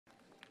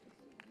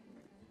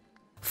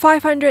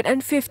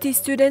550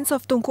 students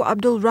of Tunku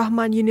Abdul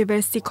Rahman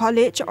University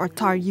College or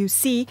TAR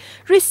UC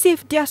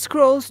received their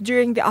scrolls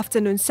during the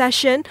afternoon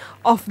session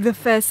of the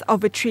first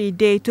of a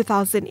three-day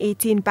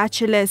 2018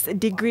 Bachelor's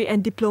degree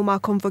and Diploma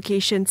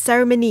convocation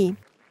ceremony.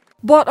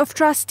 Board of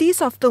Trustees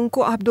of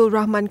Tunku Abdul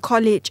Rahman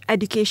College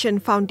Education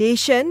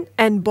Foundation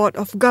and Board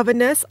of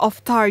Governors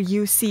of TAR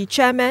UC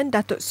Chairman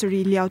Datuk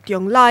Seri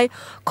Liow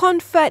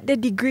conferred the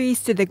degrees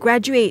to the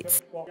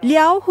graduates.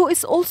 Liow, who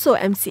is also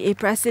MCA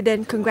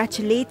President,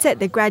 congratulated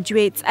the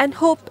graduates and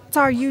hoped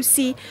TAR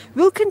UC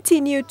will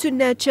continue to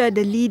nurture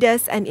the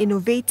leaders and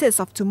innovators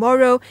of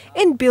tomorrow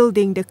in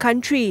building the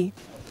country.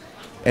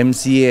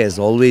 MCA has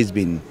always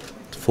been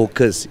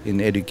focused in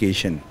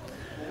education.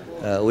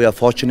 We are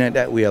fortunate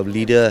that we have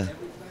leaders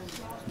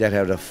that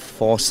have the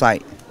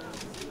foresight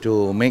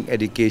to make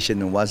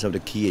education one of the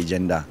key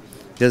agenda.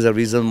 There's a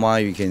reason why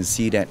you can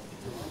see that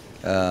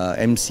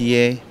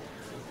MCA,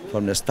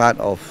 from the start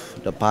of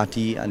the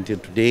party until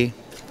today,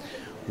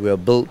 we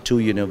have built 2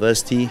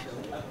 universities,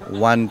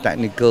 1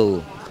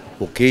 technical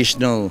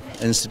vocational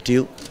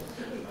institute,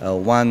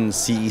 1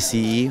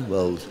 CECE,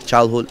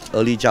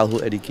 early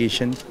childhood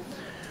education.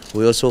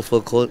 We also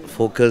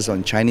focus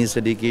on Chinese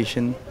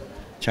education,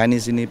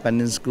 Chinese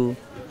independent school,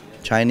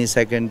 Chinese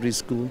secondary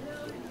school,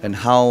 and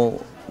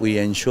how we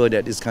ensure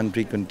that this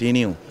country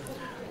continue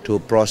to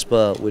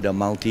prosper with a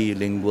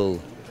multilingual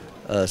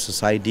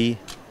society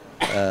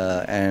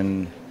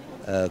and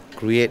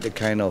create the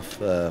kind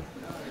of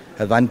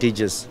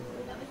advantages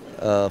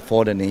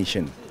for the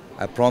nation.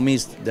 I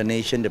promise the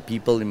nation, the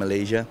people in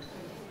Malaysia,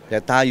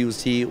 that TAR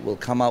UC will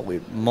come up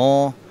with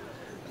more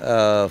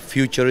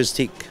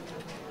futuristic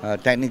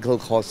technical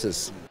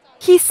courses.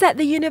 He said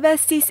the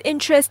university's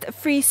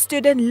interest-free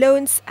student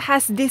loans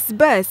has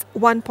disbursed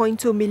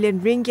 1.2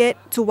 million ringgit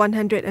to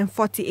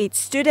 148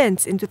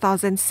 students in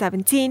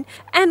 2017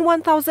 and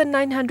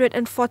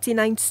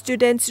 1,949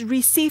 students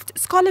received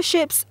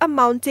scholarships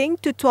amounting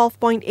to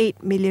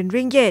 12.8 million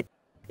ringgit.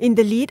 In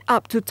the lead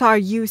up to TAR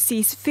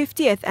UC's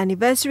 50th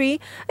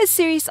anniversary, a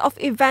series of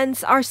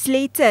events are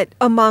slated,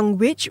 among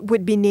which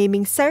would be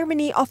naming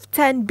ceremony of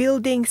 10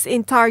 buildings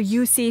in TAR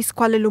UC's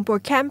Kuala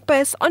Lumpur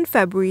campus on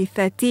February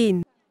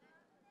 13.